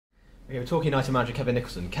Okay, we're talking United manager Kevin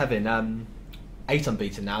Nicholson. Kevin, 8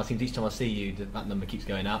 unbeaten now. It seems each time I see you, that number keeps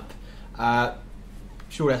going up.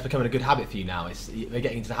 Surely that's becoming a good habit for you now. They're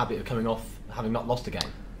getting into the habit of coming off having not lost a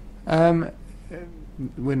game.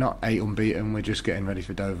 We're not 8 unbeaten. We're just getting ready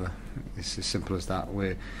for Dover. It's as simple as that.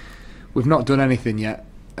 We've not done anything yet.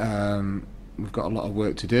 We've got a lot of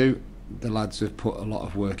work to do. The lads have put a lot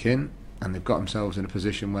of work in, and they've got themselves in a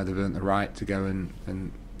position where they've earned the right to go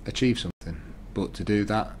and achieve something. But to do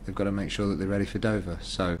that, they've got to make sure that they're ready for Dover.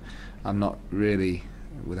 So I'm not really,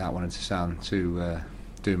 without wanting to sound too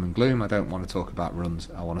doom and gloom, I don't want to talk about runs.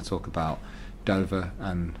 I want to talk about Dover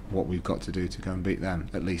and what we've got to do to go and beat them,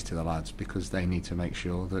 at least to the lads, because they need to make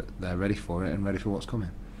sure that they're ready for it and ready for what's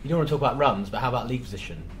coming. You don't want to talk about runs, but how about league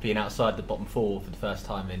position? Being outside the bottom 4 for the first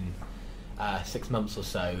time in 6 months or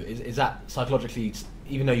so, is that psychologically,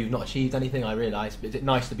 even though you've not achieved anything, I realise, but is it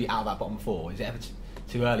nice to be out of that bottom 4? Is it ever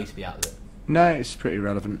too early to be out of it? No, it's pretty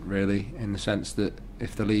relevant, really, in the sense that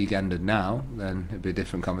if the league ended now, then it'd be a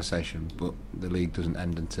different conversation. But the league doesn't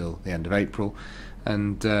end until the end of April,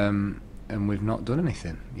 and we've not done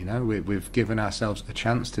anything. You know, we've given ourselves a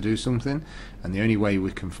chance to do something, and the only way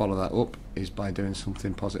we can follow that up is by doing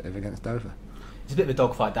something positive against Dover. It's a bit of a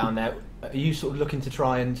dogfight down there. Are you sort of looking to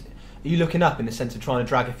try and... Are you looking up in the sense of trying to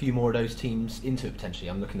drag a few more of those teams into it potentially?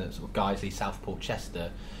 I'm looking at sort of Guiseley, Southport,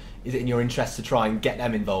 Chester. Is it in your interest to try and get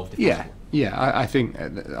them involved? If possible? I think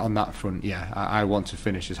on that front, I want to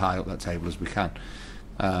finish as high up that table as we can.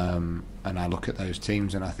 And I look at those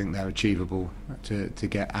teams and I think they're achievable to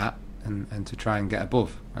get at and to try and get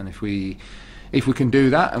above. And if we can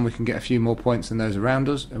do that and we can get a few more points than those around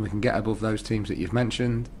us and we can get above those teams that you've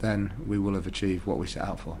mentioned, then we will have achieved what we set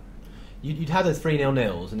out for. You'd had those 3-0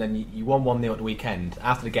 nils and then you won 1-0 at the weekend.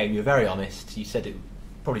 After the game you were very honest. You said it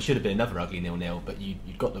probably should have been another ugly 0-0, but you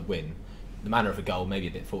got the win. The manner of a goal, maybe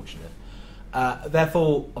a bit fortunate.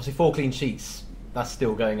 Therefore, obviously 4 clean sheets, that's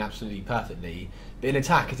still going absolutely perfectly. But in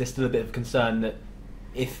attack, is there still a bit of concern that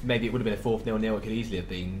if maybe it would have been a 4th 0-0, it could easily have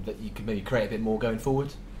been, that you could maybe create a bit more going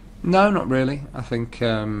forward? No, not really. I think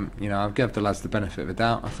I've given the lads the benefit of the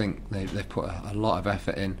doubt. I think they've put a lot of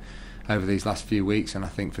effort in over these last few weeks, and I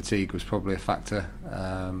think fatigue was probably a factor,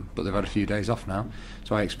 but they've had a few days off now,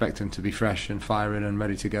 so I expect them to be fresh and firing and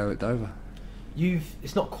ready to go at Dover.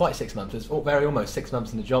 It's not quite 6 months, it's very almost 6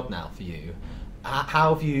 months in the job now for you.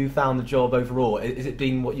 How have you found the job overall? Is it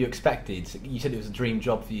been what you expected? You said it was a dream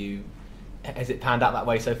job for you. Has it panned out that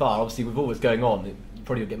way so far? Obviously with all that's going on, you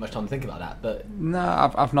probably don't get much time to think about that. But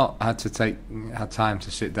no, I've not had time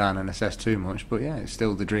to sit down and assess too much, but yeah, it's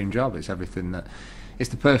still the dream job. It's everything that... It's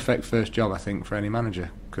the perfect first job, I think, for any manager,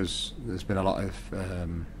 because there's been a lot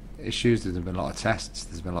of issues, there's been a lot of tests,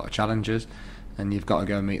 there's been a lot of challenges, and you've got to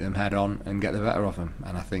go and meet them head on and get the better of them.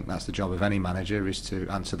 And I think that's the job of any manager, is to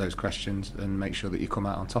answer those questions and make sure that you come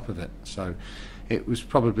out on top of it. So it was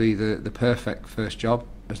probably the perfect first job,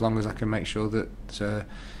 as long as I can make sure that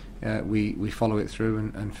we follow it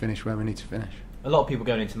through and finish where we need to finish. A lot of people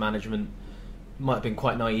going into management might have been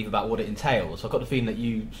quite naive about what it entails. I've got the feeling that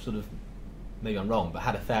you sort of, maybe I'm wrong, but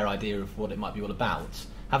had a fair idea of what it might be all about.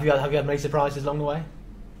 Have you had many surprises along the way?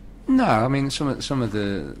 No, I mean some of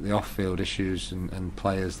the off-field issues and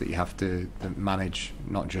players that you have to manage,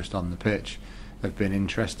 not just on the pitch, have been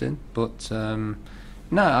interesting. But no,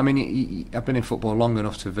 I mean I've been in football long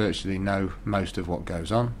enough to virtually know most of what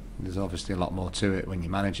goes on. There's obviously a lot more to it when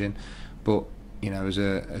you're managing, but as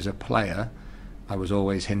a player, I was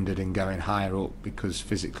always hindered in going higher up because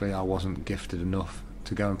physically I wasn't gifted enough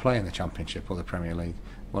to go and play in the Championship or the Premier League.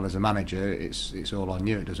 Well, as a manager, it's all on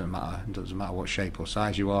you. It doesn't matter. It doesn't matter what shape or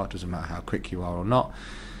size you are. It doesn't matter how quick you are or not.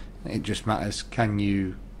 It just matters, can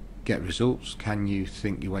you get results? Can you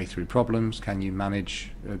think your way through problems? Can you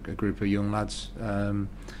manage a group of young lads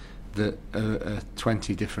that are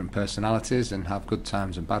 20 different personalities and have good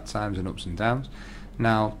times and bad times and ups and downs?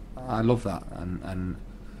 Now, I love that, and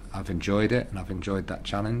I've enjoyed it, and I've enjoyed that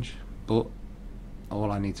challenge. But all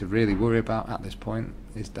I need to really worry about at this point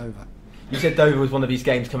is Dover. You said Dover was one of these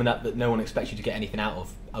games coming up that no one expects you to get anything out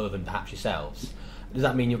of other than perhaps yourselves. Does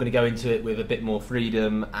that mean you're going to go into it with a bit more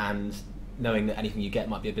freedom and knowing that anything you get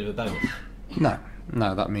might be a bit of a bonus?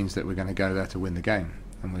 No, that means that we're going to go there to win the game,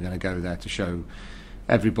 and we're going to go there to show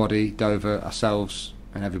everybody, Dover, ourselves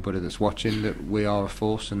and everybody that's watching, that we are a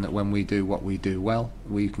force, and that when we do what we do well,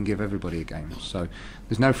 we can give everybody a game. So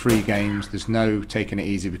there's no free games, there's no taking it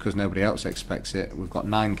easy because nobody else expects it. We've got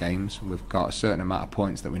 9 games, we've got a certain amount of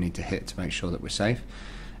points that we need to hit to make sure that we're safe,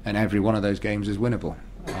 and every one of those games is winnable.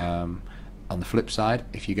 On the flip side,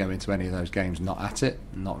 if you go into any of those games not at it,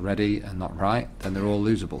 not ready and not right, then they're all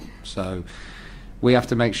losable. So we have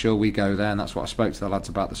to make sure we go there, and that's what I spoke to the lads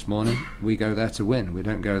about this morning. We go there to win. We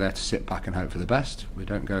don't go there to sit back and hope for the best. We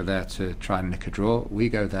don't go there to try and nick a draw. We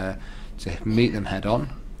go there to meet them head on,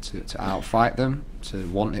 to outfight them, to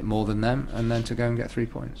want it more than them, and then to go and get 3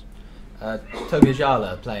 points. Toby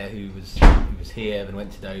Ajala, a player who was here and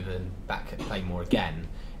went to Dover and back at Plainmoor again,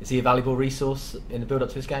 is he a valuable resource in the build-up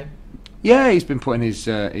to this game? Yeah, he's been putting his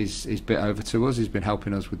bit over to us. He's been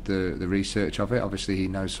helping us with the research of it. Obviously, he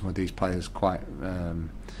knows some of these players quite a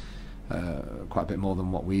bit more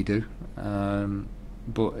than what we do.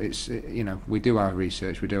 But it's we do our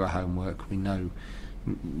research, we do our homework. We know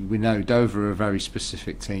Dover are a very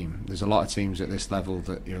specific team. There's a lot of teams at this level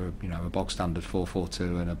that you're a bog standard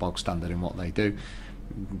 4-4-2 and a bog standard in what they do.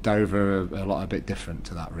 Dover are a bit different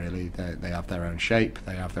to that, really. They have their own shape,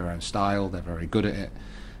 they have their own style, they're very good at it.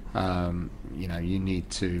 You need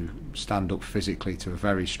to stand up physically to a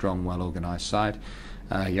very strong, well organised side.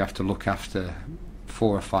 You have to look after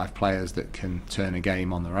 4 or 5 players that can turn a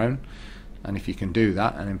game on their own, and if you can do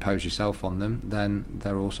that and impose yourself on them, then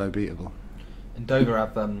they're also beatable. And Dover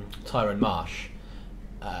have Tyrone Marsh.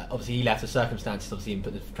 Obviously he left the circumstances, obviously, and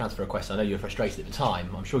put the transfer request. I know you were frustrated at the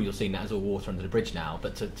time. I'm sure you're seeing that as all water under the bridge now,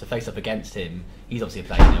 but to face up against him, he's obviously a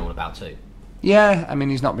player you know all about too. Yeah, I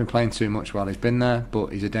mean, he's not been playing too much while he's been there, but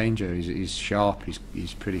he's a danger. He's sharp,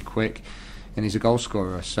 he's pretty quick, and he's a goal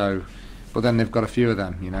scorer. So, but then they've got a few of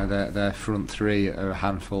them. Their front three are a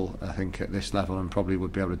handful, I think, at this level, and probably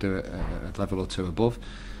would be able to do it at a level or two above.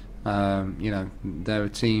 They're a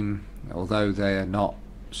team, although they are not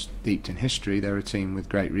steeped in history, they're a team with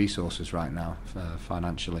great resources right now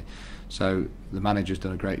financially. So the manager's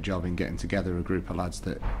done a great job in getting together a group of lads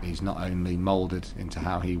that he's not only moulded into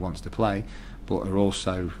how he wants to play, but are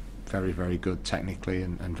also very, very good technically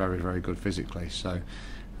and very, very good physically. So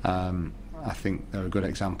I think they're a good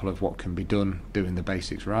example of what can be done doing the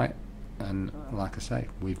basics right. And like I say,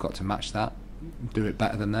 we've got to match that, do it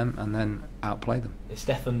better than them, and then outplay them. Is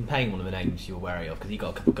Stefan Payne one of the names you're wary of? Because he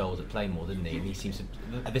got a couple of goals at Plainmoor, didn't he? And he seems to,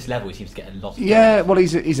 at this level, he seems to get a lot of goals. Well,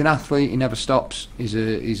 he's an athlete. He never stops. He's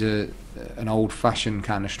an old-fashioned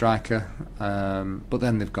kind of striker. But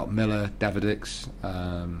then they've got Miller, Davidix,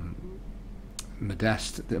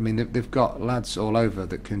 Modeste. I mean, they've got lads all over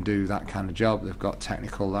that can do that kind of job. They've got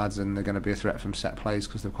technical lads, and they're going to be a threat from set plays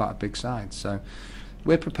because they're quite a big side. So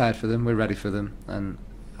we're prepared for them. We're ready for them, and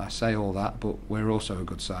I say all that, but we're also a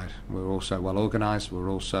good side. We're also well organised. We're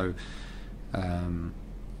also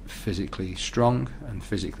physically strong and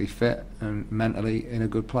physically fit and mentally in a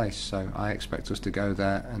good place. So I expect us to go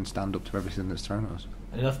there and stand up to everything that's thrown at us.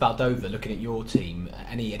 And enough about Dover. Looking at your team,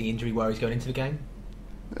 any injury worries going into the game?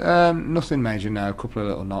 Nothing major now. A couple of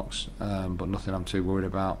little knocks, but nothing I'm too worried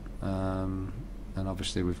about. And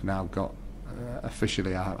obviously we've now got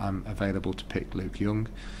officially I'm available to pick Luke Young,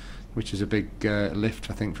 which is a big lift,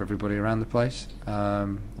 I think, for everybody around the place.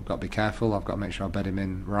 I've got to be careful. I've got to make sure I bed him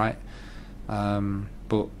in right.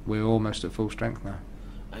 But we're almost at full strength now.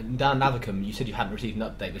 And Dan Lathicum, you said you hadn't received an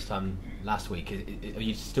update this time last week. Are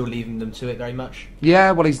you still leaving them to it very much?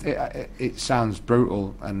 Yeah, well, it sounds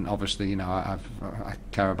brutal, and obviously, I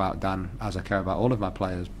care about Dan as I care about all of my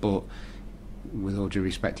players, but with all due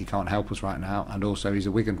respect, he can't help us right now, and also he's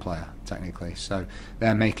a Wigan player technically, so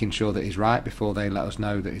they're making sure that he's right before they let us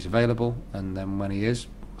know that he's available, and then when he is,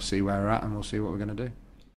 we'll see where we're at and we'll see what we're going to do.